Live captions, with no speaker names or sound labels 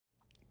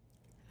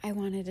I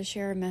wanted to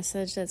share a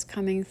message that's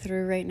coming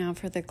through right now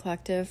for the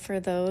collective, for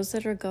those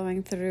that are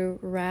going through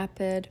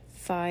rapid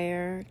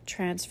fire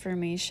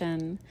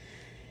transformation.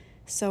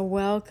 So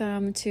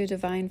welcome to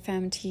Divine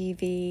Femme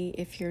TV.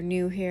 If you're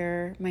new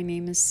here, my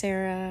name is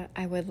Sarah.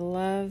 I would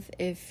love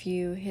if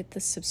you hit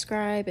the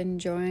subscribe and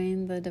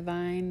join the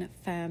Divine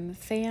Femme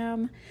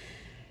fam.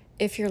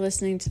 If you're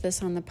listening to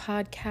this on the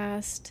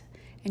podcast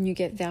and you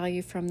get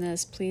value from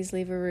this, please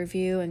leave a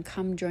review and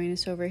come join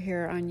us over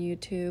here on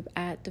YouTube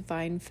at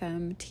Divine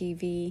Femme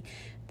TV.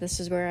 This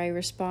is where I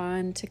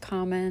respond to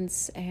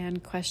comments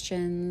and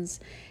questions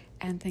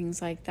and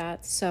things like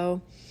that.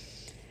 So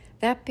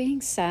that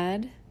being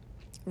said,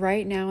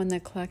 right now in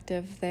the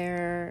collective,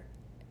 there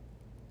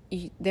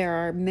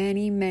are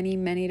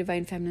many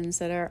divine feminines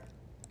that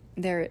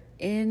they're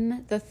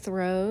in the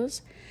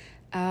throes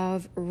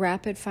of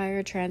rapid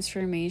fire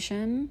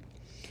transformation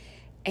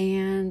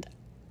and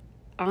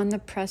on the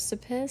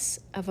precipice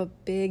of a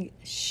big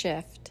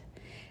shift.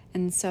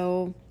 And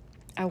so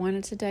I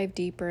wanted to dive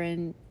deeper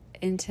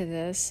into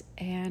this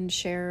and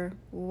share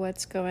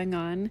what's going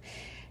on.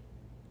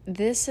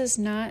 This is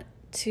not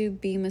to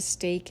be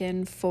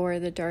mistaken for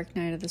the dark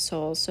night of the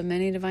soul. So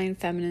many divine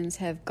feminines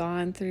have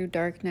gone through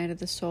dark night of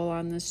the soul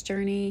on this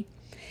journey.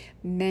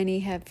 Many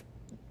have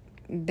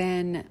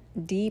been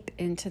deep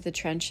into the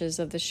trenches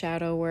of the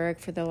shadow work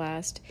for the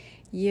last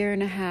 1.5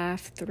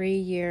 years, 3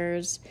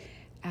 years,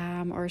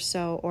 or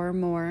so or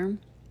more.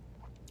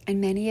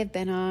 And many have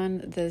been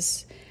on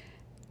this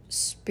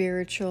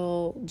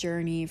spiritual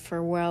journey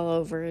for well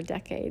over a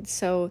decade.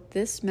 So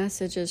this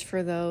message is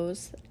for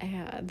those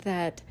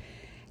that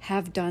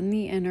have done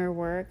the inner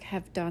work,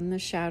 have done the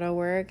shadow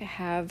work,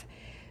 have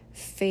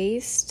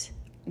faced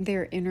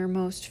their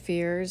innermost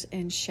fears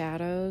and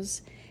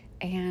shadows,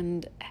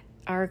 and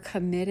are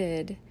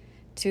committed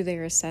to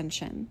their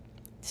ascension.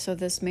 So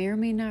this may or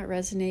may not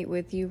resonate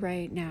with you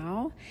right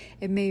now.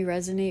 It may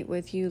resonate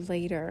with you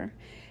later.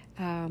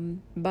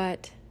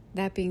 But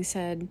that being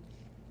said,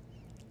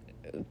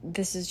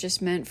 this is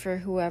just meant for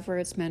whoever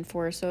it's meant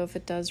for. So if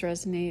it does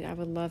resonate, I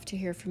would love to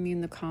hear from you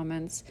in the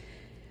comments.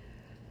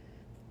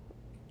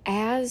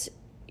 As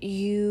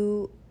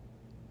you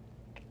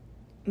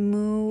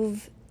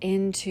move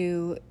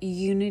into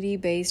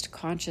unity-based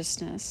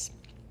consciousness,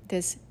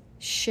 this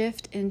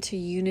shift into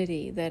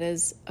unity that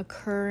is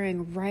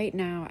occurring right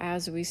now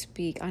as we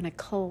speak on a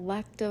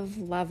collective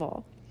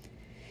level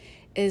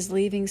is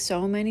leaving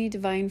so many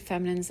divine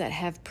feminines that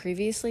have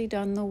previously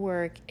done the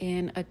work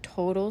in a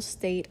total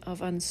state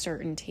of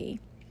uncertainty.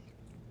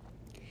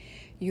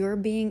 You're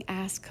being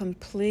asked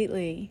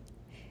completely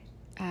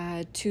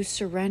to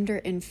surrender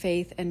in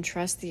faith and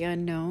trust the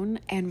unknown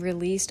and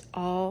release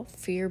all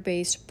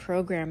fear-based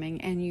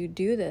programming. And you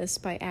do this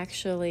by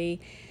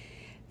actually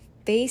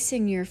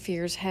facing your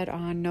fears head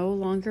on, no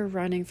longer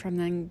running from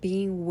them,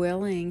 being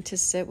willing to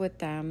sit with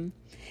them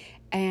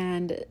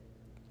and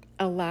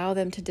allow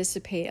them to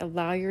dissipate,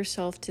 allow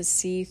yourself to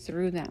see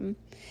through them.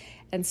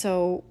 And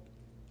so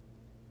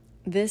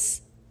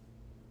this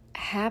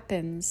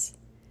happens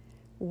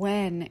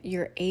when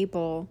you're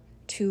able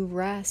to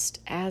rest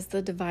as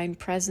the divine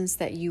presence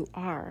that you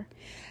are.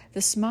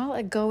 The small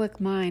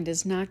egoic mind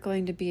is not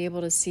going to be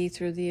able to see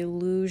through the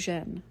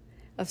illusion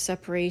of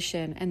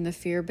separation and the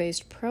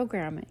fear-based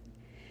programming.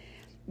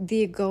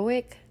 The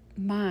egoic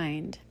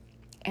mind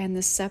and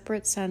the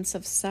separate sense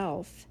of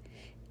self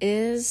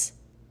is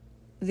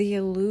the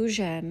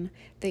illusion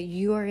that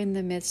you are in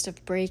the midst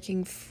of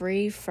breaking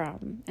free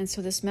from. And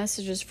so this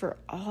message is for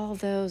all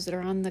those that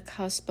are on the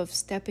cusp of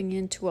stepping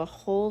into a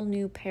whole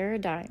new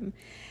paradigm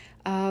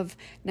of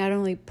not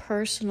only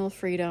personal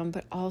freedom,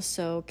 but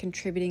also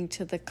contributing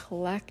to the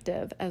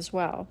collective as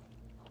well.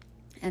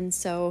 And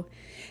so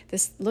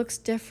this looks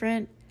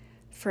different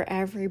for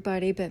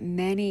everybody, but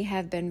many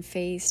have been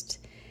faced,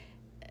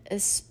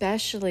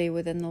 especially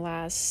within the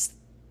last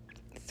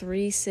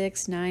 3,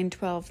 6, 9,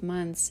 12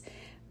 months,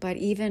 but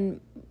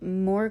even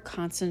more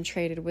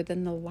concentrated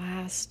within the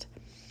last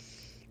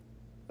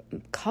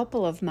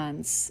couple of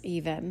months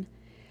even,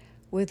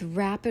 with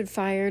rapid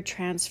fire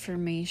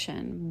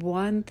transformation,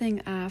 one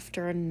thing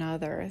after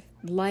another.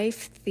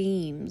 Life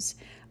themes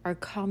are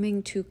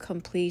coming to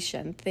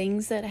completion,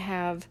 things that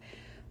have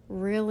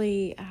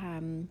really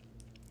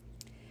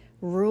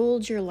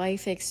ruled your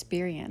life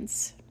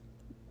experience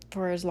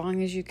for as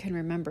long as you can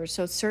remember.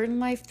 So certain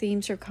life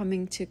themes are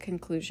coming to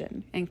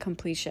conclusion and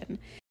completion.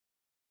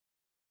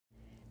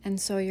 And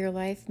so your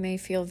life may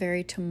feel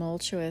very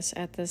tumultuous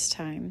at this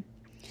time.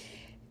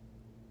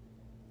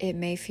 It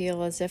may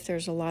feel as if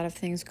there's a lot of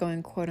things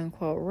going quote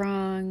unquote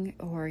wrong,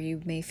 or you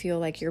may feel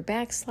like you're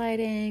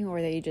backsliding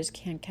or that you just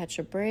can't catch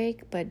a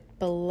break. But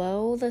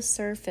below the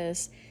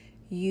surface,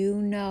 you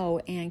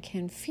know and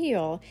can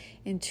feel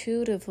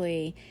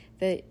intuitively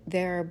that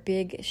there are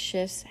big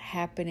shifts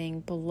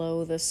happening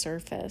below the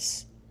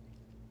surface.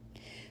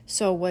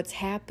 So what's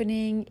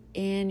happening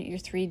in your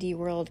 3D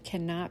world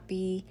cannot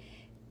be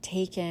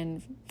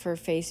taken for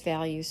face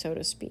value, so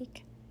to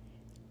speak.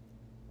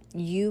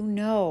 You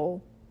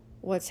know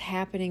what's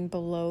happening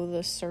below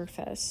the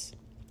surface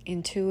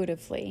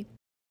intuitively.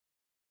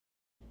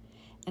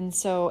 And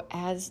so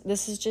as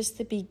this is just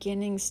the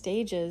beginning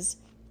stages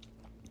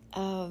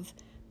of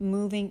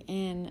moving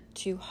in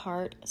to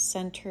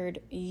heart-centered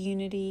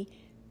unity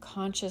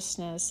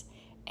consciousness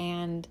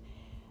and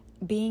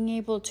being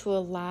able to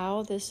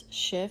allow this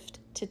shift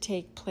to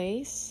take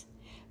place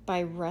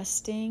by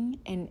resting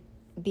and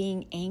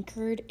being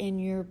anchored in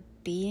your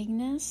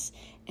beingness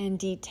and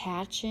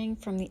detaching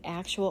from the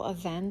actual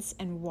events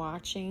and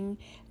watching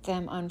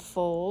them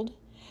unfold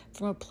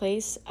from a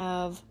place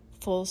of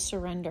full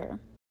surrender.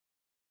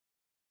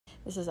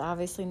 This is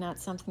obviously not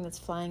something that's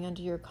flying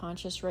under your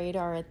conscious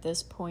radar at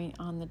this point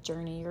on the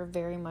journey. You're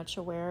very much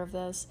aware of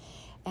this.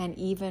 And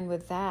even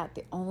with that,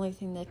 the only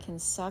thing that can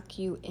suck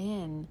you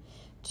in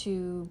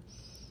to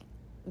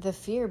the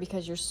fear,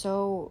 because you're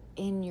so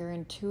in your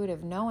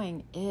intuitive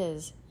knowing,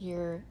 is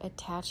your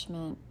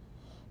attachment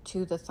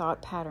to the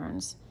thought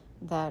patterns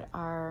that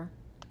are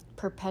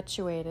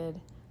perpetuated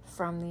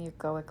from the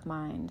egoic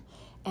mind.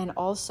 And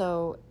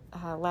also,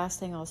 last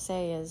thing I'll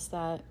say is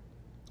that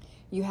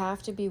you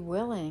have to be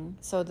willing.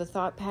 So the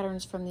thought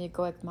patterns from the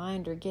egoic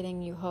mind are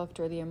getting you hooked,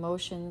 or the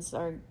emotions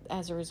are,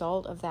 as a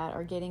result of that,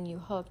 are getting you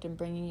hooked and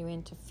bringing you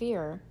into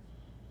fear.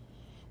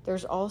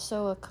 There's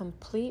also a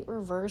complete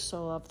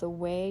reversal of the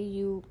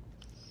way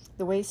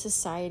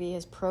society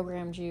has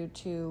programmed you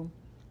to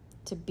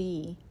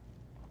be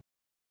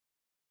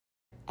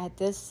at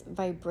this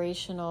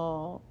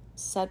vibrational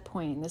set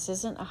point. This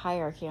isn't a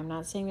hierarchy. I'm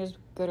not saying there's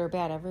good or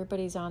bad.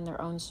 Everybody's on their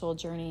own soul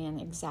journey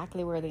and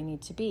exactly where they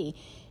need to be.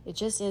 It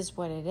just is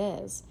what it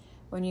is.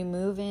 When you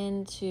move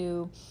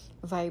into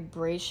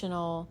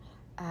vibrational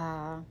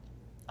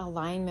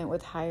alignment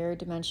with higher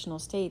dimensional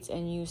states,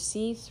 and you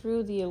see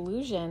through the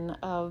illusion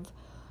of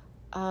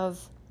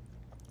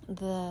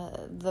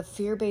the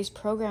fear-based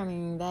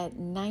programming that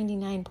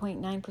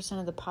 99.9%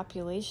 of the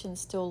population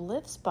still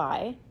lives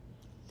by,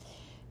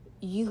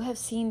 you have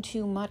seen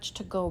too much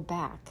to go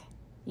back.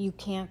 You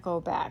can't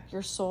go back.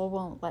 Your soul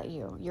won't let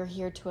you. You're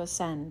here to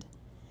ascend.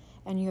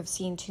 And you have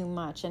seen too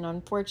much. And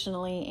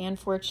unfortunately and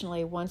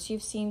fortunately, once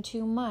you've seen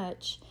too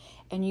much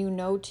and you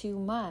know too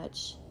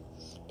much,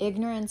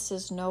 ignorance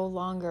is no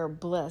longer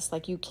bliss.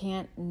 Like, you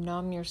can't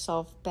numb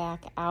yourself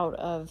back out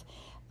of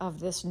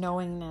this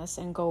knowingness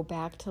and go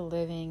back to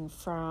living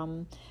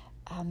from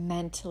a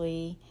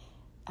mentally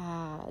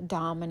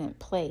dominant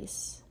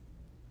place.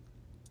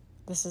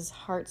 This is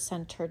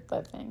heart-centered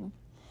living,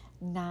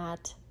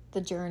 not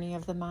the journey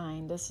of the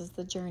mind. This is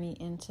the journey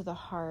into the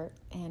heart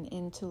and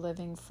into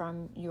living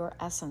from your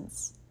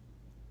essence.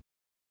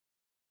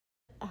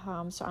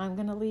 So I'm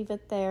going to leave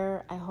it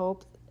there. I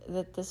hope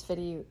that this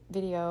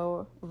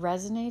video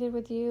resonated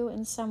with you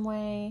in some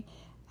way.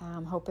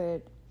 Hope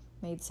it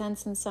made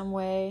sense in some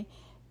way.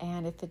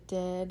 And if it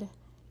did,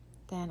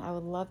 then I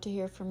would love to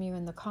hear from you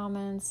in the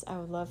comments. I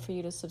would love for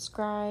you to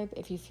subscribe.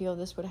 If you feel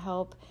this would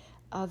help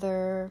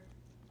other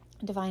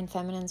divine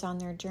feminines on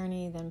their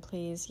journey, then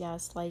please,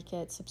 yes, like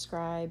it,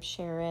 subscribe,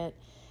 share it,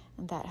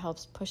 and that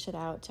helps push it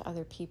out to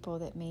other people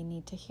that may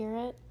need to hear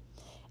it.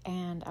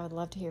 And I would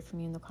love to hear from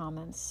you in the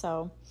comments.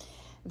 So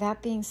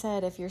that being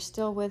said, if you're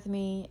still with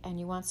me and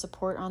you want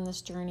support on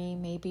this journey,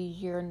 maybe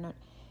you're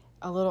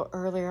a little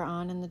earlier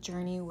on in the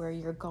journey where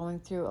you're going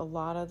through a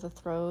lot of the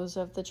throes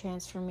of the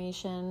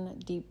transformation,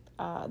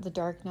 the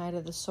dark night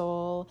of the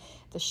soul,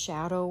 the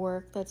shadow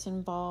work that's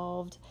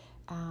involved,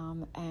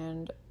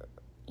 and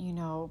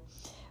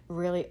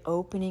really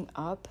opening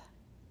up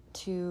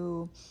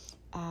to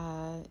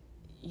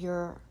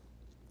your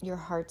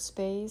heart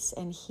space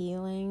and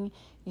healing,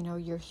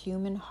 your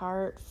human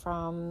heart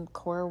from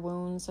core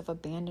wounds of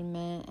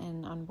abandonment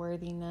and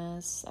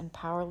unworthiness and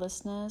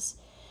powerlessness,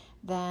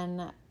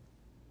 then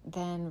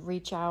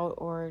reach out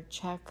or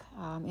check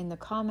in the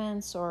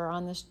comments or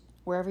on this,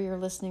 wherever you're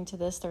listening to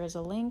this, there is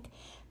a link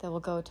that will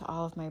go to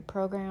all of my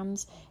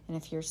programs. And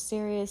if you're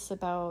serious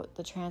about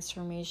the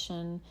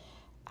transformation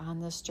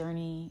on this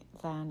journey,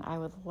 then I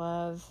would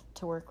love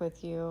to work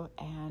with you,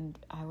 and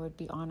I would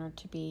be honored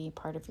to be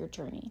part of your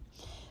journey.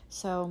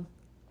 So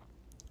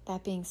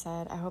that being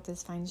said, I hope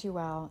this finds you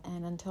well,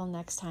 and until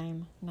next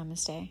time,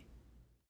 namaste.